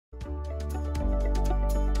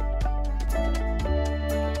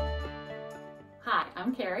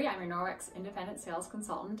I'm Carrie, I'm your Norwex independent sales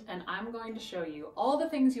consultant, and I'm going to show you all the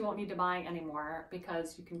things you won't need to buy anymore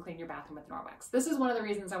because you can clean your bathroom with Norwex. This is one of the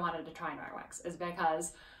reasons I wanted to try Norwex, is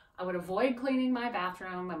because I would avoid cleaning my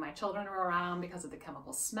bathroom when my children were around because of the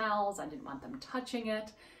chemical smells. I didn't want them touching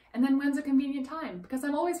it. And then when's a convenient time? Because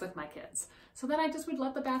I'm always with my kids. So then I just would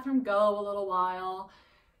let the bathroom go a little while.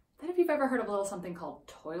 Then if you've ever heard of a little something called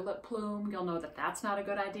toilet plume, you'll know that that's not a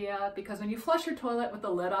good idea, because when you flush your toilet with the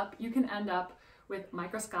lid up, you can end up with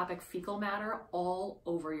microscopic fecal matter all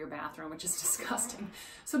over your bathroom, which is disgusting.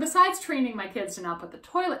 So besides training my kids to not put the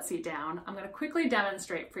toilet seat down, I'm going to quickly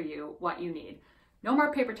demonstrate for you what you need. No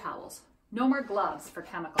more paper towels, no more gloves for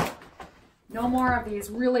chemical, no more of these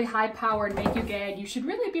really high-powered make you gag. You should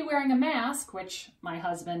really be wearing a mask, which my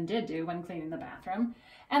husband did do when cleaning the bathroom.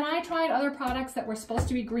 And I tried other products that were supposed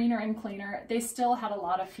to be greener and cleaner. They still had a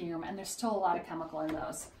lot of fume, and there's still a lot of chemical in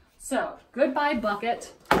those. So goodbye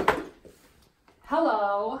bucket.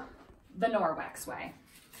 Hello, the Norwex way.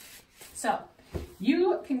 So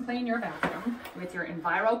you can clean your bathroom with your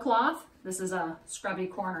Enviro cloth. This is a scrubby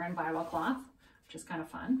corner Enviro cloth, which is kind of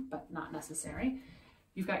fun, but not necessary.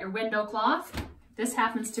 You've got your window cloth. This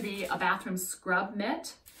happens to be a bathroom scrub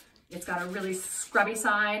mitt. It's got a really scrubby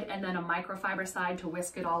side and then a microfiber side to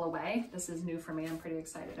whisk it all away. This is new for me. I'm pretty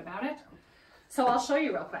excited about it. So I'll show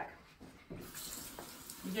you real quick.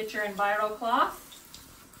 You get your Enviro cloth,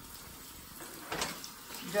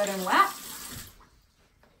 good and wet.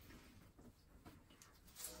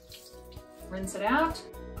 Rinse it out.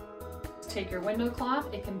 Take your window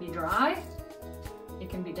cloth. It can be dry. It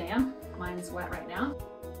can be damp. Mine's wet right now.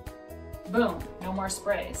 Boom, no more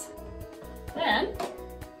sprays. Then,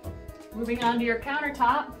 moving on to your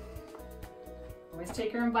countertop, always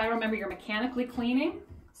take your Enviro. Remember, you're mechanically cleaning,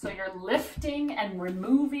 so you're lifting and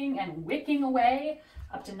removing and wicking away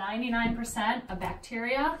up to 99% of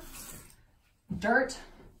bacteria, dirt,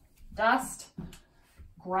 dust,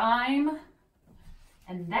 grime,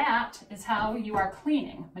 and that is how you are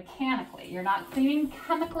cleaning mechanically. You're not cleaning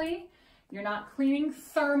chemically. You're not cleaning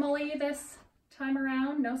thermally this time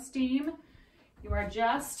around, no steam. You are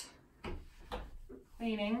just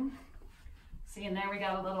cleaning. See, and there we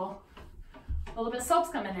got a little bit of soap's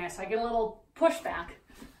come in there, so I get a little pushback.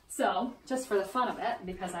 So, just for the fun of it,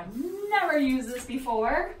 because I've never used this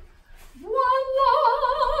before,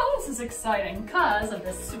 voila! This is exciting because of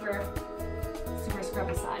this super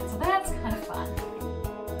scrubby side. So that's kind of fun.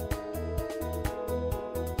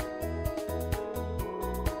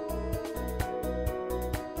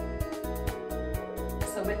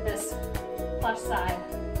 So with this flush side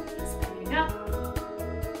just cleaning up,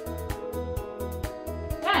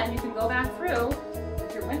 then you can go back through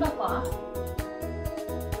with your window cloth,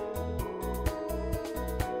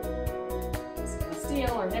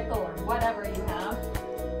 steel or nickel or whatever you have,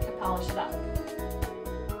 to polish it up.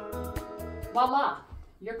 Voila,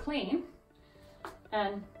 you're clean,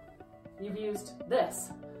 and you've used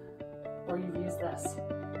this, or you've used this,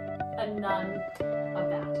 and none of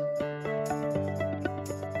that.